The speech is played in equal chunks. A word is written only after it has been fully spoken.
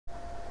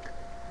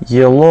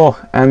Hello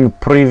and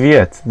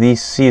привет.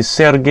 This is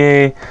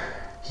Sergey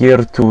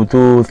here to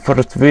do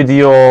first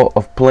video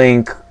of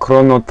playing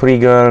Chrono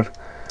Trigger.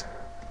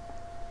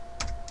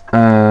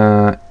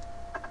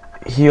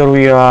 Here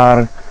we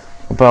are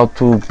about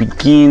to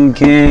begin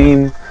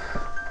game.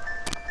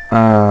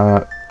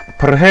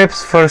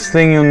 Perhaps first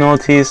thing you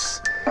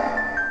notice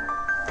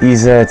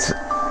is that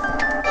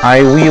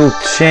I will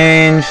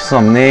change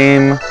some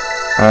name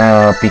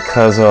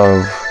because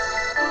of,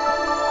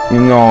 you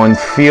know,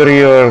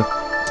 inferior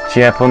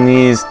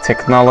Japanese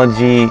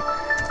technology.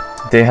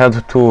 They had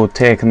to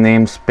take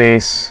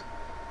namespace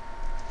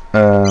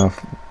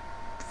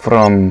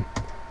from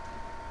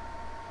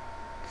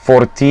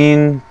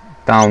 14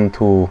 down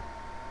to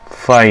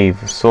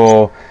 5.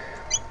 So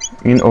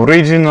in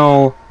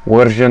original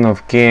version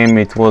of game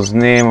it was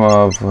name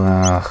of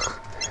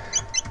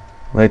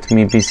let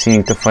me be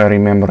seeing if I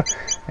remember.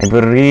 I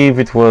believe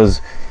it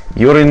was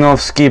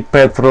Yurinovsky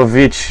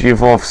Petrovich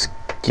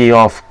Ivovsky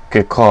of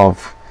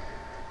Kekov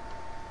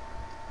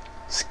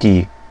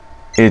Ski.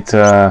 It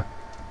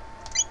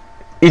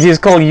is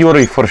called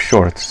Yuri for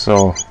short,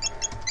 so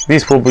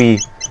this will be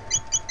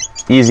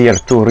easier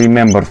to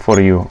remember for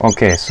you.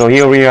 Okay, so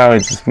here we are.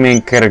 It's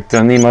main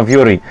character name of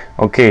Yuri.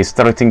 Okay,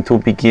 starting to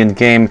begin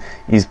game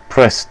is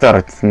press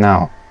start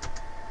now.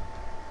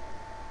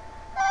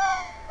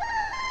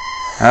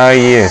 Ah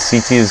yes,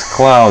 it is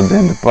Cloud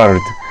and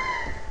Bird.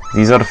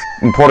 These are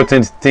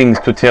important things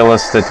to tell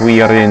us that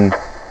we are in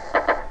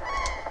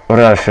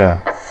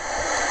Russia.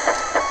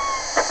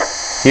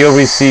 Here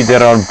we see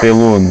there are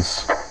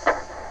balloons.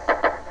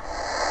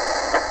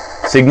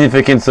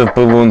 Significance of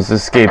balloons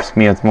escapes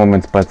me at the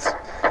moment, but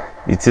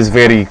it is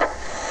very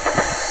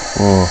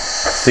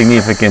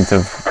significant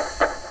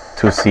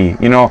to see.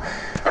 You know,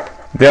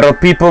 there are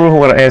people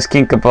who are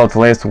asking about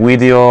last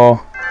video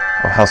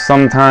of how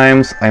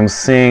sometimes I'm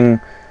saying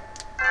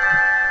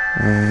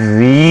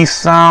V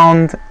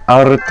sound,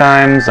 other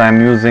times I'm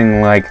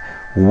using like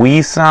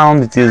we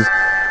sound.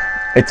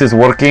 It is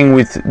working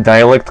with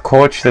dialect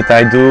coach that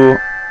I do.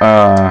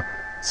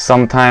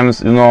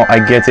 Sometimes, you know, I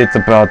get it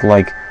about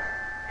like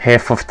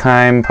half of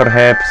time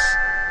perhaps,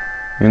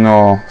 you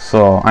know,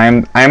 so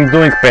I'm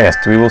doing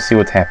best. We will see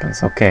what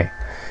happens. Okay,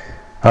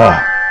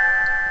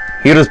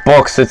 here is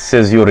box that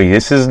says Yuri.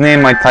 This is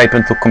name I type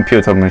into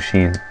computer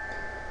machine.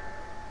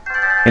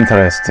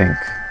 Interesting.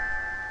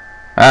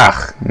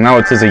 Now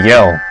it is a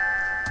yell.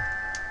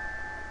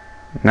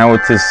 Now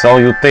it is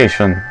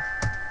salutation.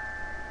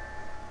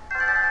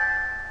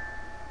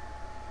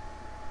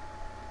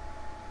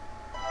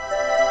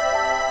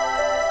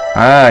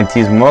 It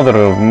is mother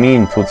of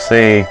mean to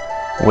say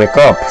wake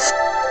up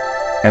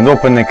and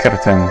open the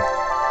curtain.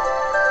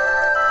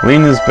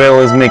 Linus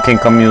Bell is making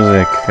a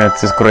music.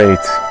 That is great.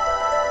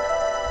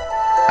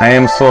 I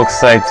am so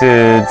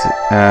excited.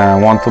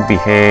 Want to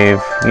behave.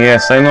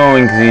 Yes, I know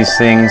these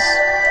things.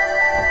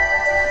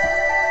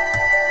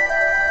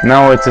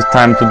 Now it is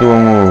time to do a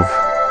move.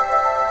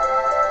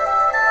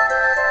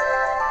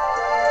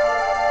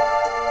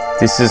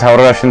 This is how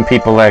Russian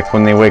people act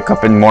when they wake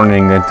up in the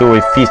morning. They do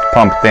a fist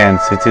pump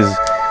dance. It is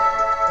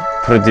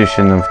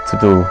tradition to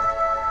do.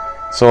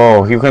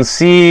 So you can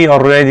see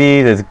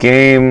already that the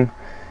game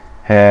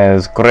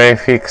has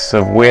graphics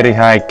of very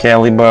high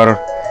caliber.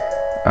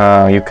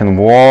 You can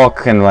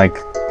walk and like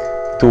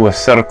do a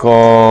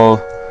circle,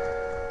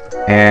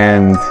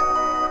 and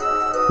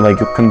like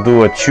you can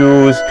do a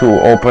choose to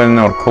open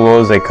or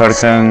close a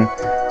curtain.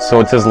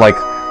 So it is like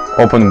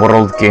open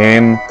world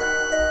game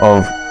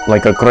of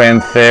like a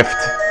Grand Theft,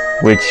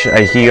 which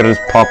I hear is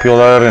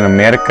popular in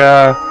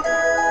America,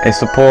 I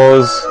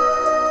suppose.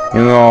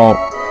 You know,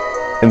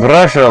 in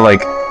Russia,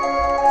 like,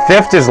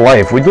 theft is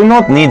life. We do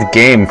not need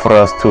game for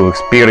us to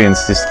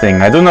experience this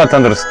thing. I do not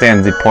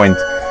understand the point.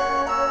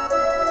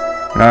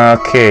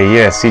 Okay,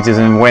 yes, it is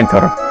in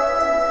winter.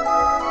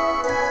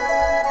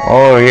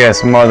 Oh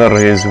yes, mother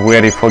is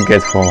very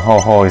forgetful.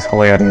 Ho, it's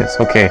hilarious.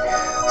 Okay,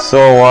 so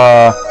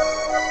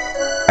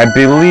I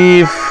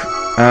believe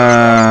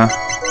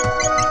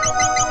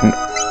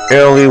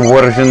early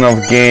version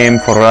of game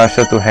for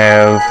Russia to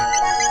have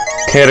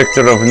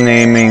character of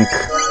naming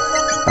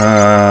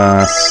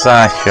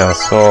Sasha,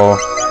 so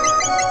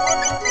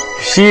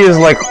she is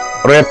like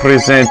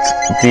represent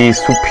the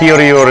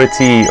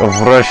superiority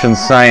of Russian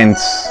science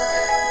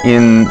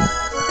in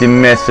the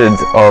method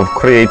of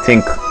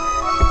creating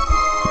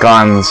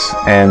guns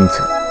and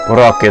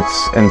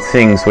rockets and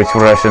things which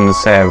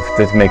Russians have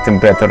that make them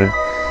better.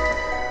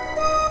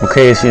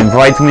 Okay, she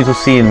invited me to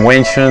see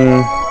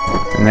invention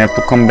and I have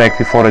to come back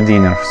before a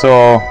dinner.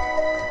 So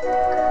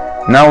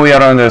now we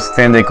are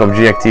understanding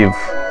objective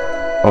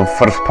of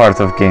first part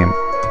of game.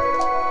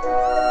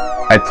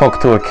 I talk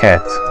to a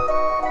cat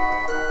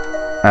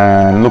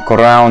and look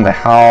around the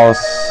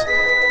house.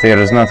 There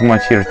is not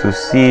much here to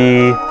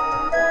see.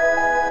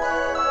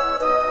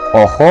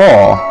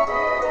 Oh,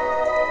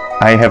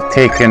 I have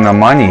taken the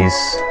monies,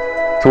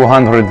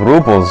 200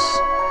 rubles.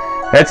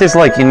 That is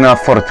like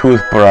enough for a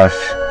toothbrush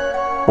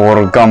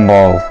or a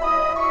gumball,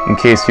 in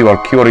case you are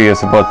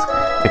curious about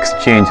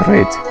exchange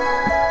rate.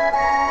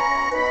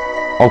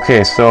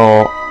 Okay,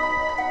 so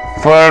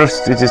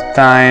first it is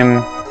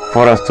time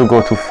for us to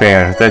go to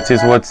fair. That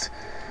is what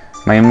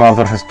my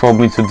mother has told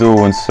me to do,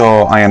 and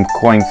so I am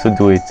going to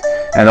do it.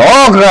 And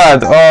oh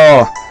god!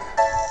 Oh!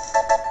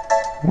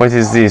 What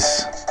is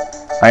this?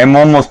 I am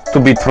almost to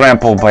be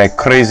trampled by a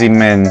crazy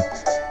man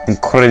in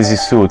crazy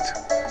suit.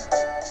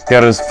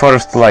 There is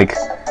first like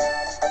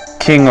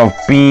King of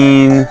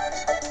Bean,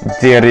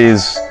 there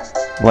is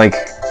like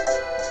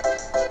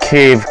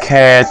Cave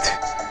Cat,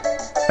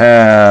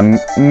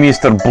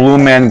 Mr. Blue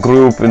Man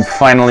Group, and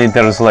finally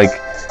there's like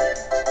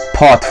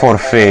Pot for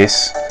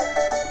Face.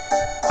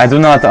 I do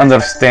not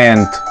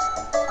understand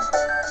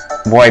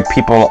why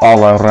people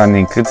all are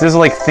running. It is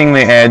like thing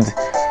they add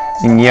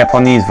in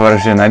Japanese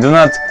version. I do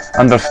not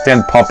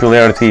understand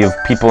popularity of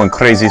people in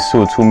crazy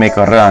suits who make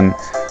a run,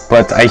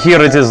 but I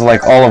hear it is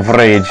like all of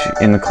rage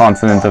in the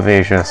continent of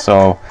Asia,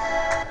 so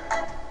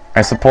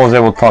I suppose I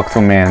will talk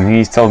to man.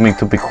 He told me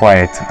to be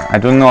quiet. I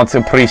do not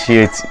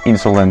appreciate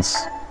insolence.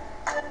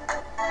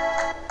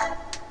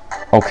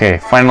 Okay,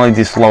 finally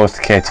the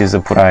slowest cat is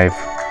arrived.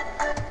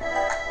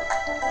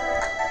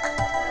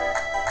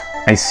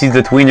 I see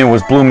that winner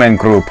was Blue Man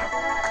Group.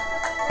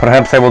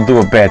 Perhaps I will do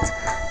a bet.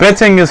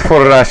 Betting is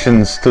for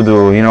Russians to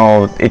do, you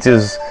know, it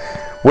is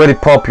very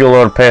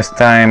popular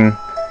pastime,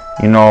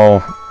 you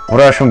know,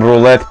 Russian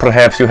roulette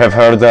perhaps you have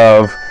heard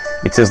of.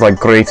 It is like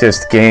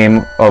greatest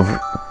game of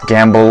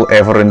gamble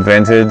ever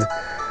invented.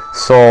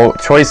 So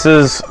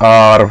choices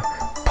are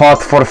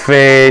Pot for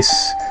Face,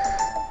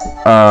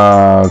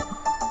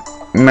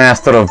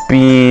 Master of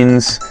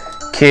Beans,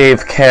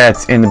 Cave Cat,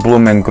 and the Blue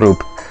Man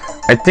Group.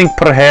 I think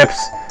perhaps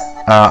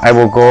I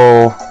will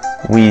go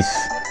with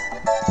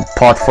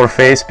Pot for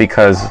Face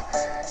because,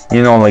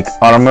 you know, like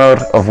armor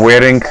of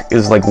wearing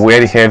is like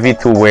very heavy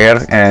to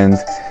wear, and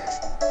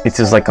it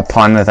is like a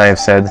pun that I have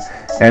said,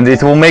 and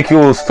it will make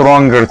you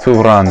stronger to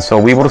run. So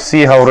we will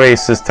see how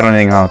race is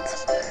turning out.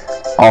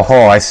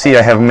 Oh, I see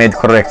I have made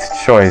correct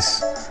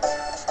choice.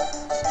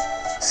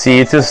 See,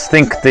 it is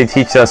think they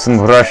teach us in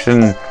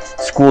Russian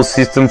school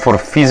system for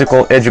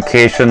physical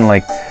education,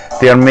 like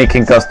they are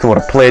making us to wear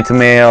plate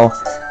mail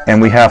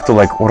and we have to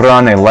like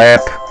run a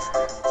lap,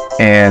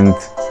 and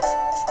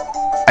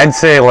I'd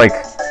say like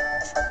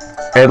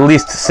at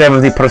least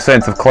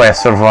 70% of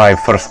class survived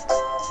first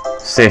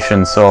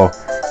session, so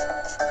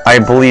I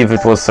believe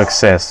it was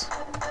success.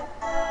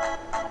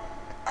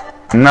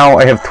 Now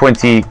I have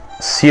 20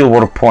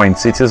 silver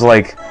points. It is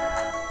like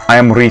I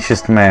am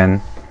richest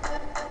man.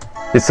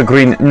 It's a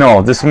green.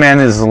 No, this man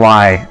is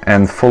lie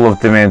and full of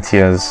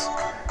dementias.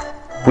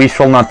 We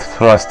shall not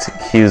trust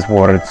his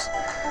words.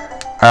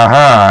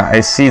 Aha, I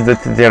see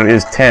that there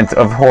is tent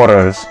of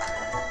horrors.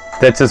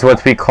 That is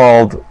what we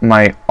called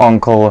my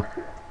uncle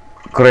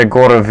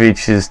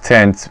Gregorovich's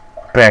tent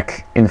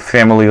back in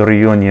family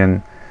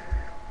reunion.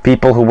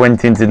 People who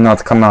went in did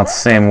not come out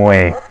same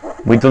way.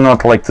 We do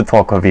not like to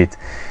talk of it.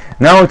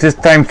 Now it is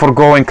time for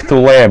going to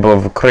lab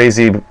of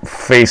crazy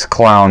face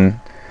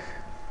clown.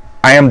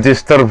 I am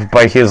disturbed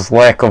by his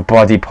lack of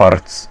body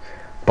parts,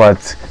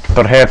 but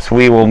perhaps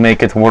we will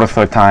make it worth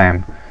our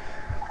time.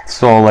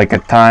 So like a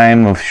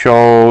time of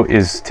show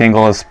is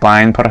tingle a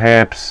spine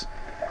perhaps.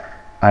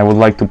 I would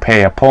like to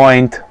pay a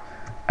point.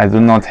 I do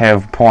not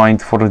have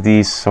point for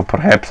this, so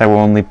perhaps I will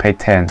only pay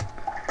 10.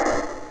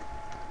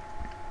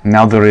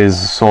 Now there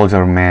is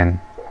Soldier Man.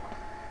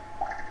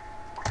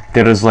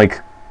 There is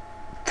like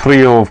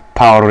trio of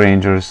Power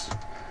Rangers.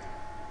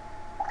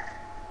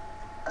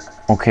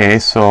 Okay,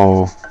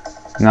 so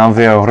now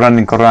they are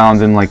running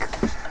around in like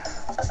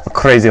a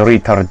crazy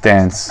retard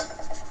dance.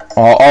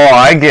 Oh,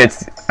 I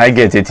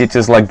get it. It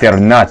is like they're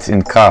not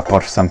in cup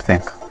or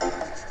something.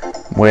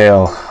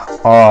 Well,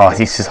 oh,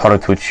 this is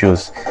hard to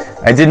choose.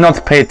 I did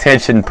not pay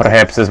attention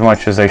perhaps as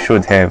much as I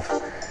should have,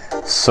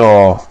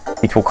 so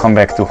it will come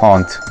back to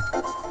haunt.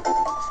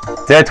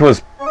 That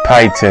was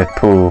Paite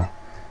Poo.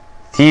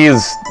 He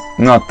is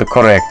not the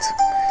correct.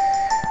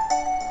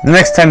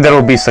 Next time there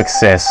will be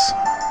success.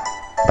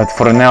 But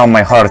for now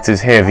my heart is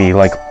heavy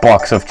like a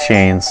box of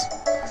chains.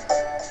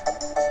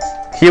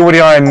 Here we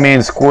are in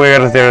main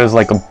square. There is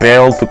like a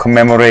bell to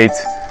commemorate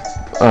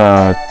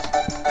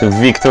the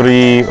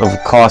victory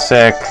of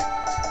Cossack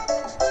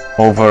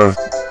over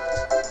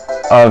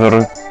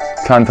other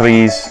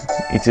countries.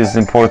 It is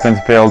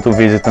important bell to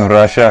visit in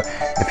Russia.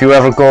 If you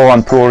ever go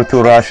on tour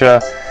to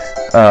Russia,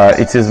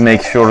 it is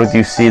make sure that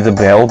you see the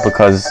bell,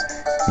 because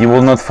you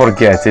will not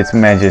forget its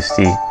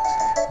majesty.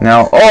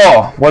 Now,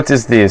 oh, what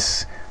is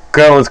this?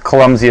 Girl is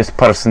clumsiest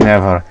person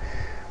ever.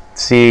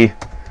 See,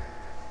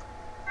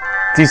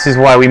 this is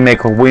why we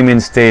make women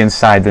stay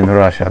inside in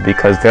Russia,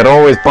 because they're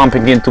always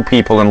bumping into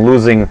people and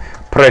losing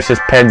precious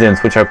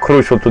pendants which are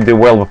crucial to the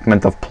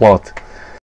development of plot.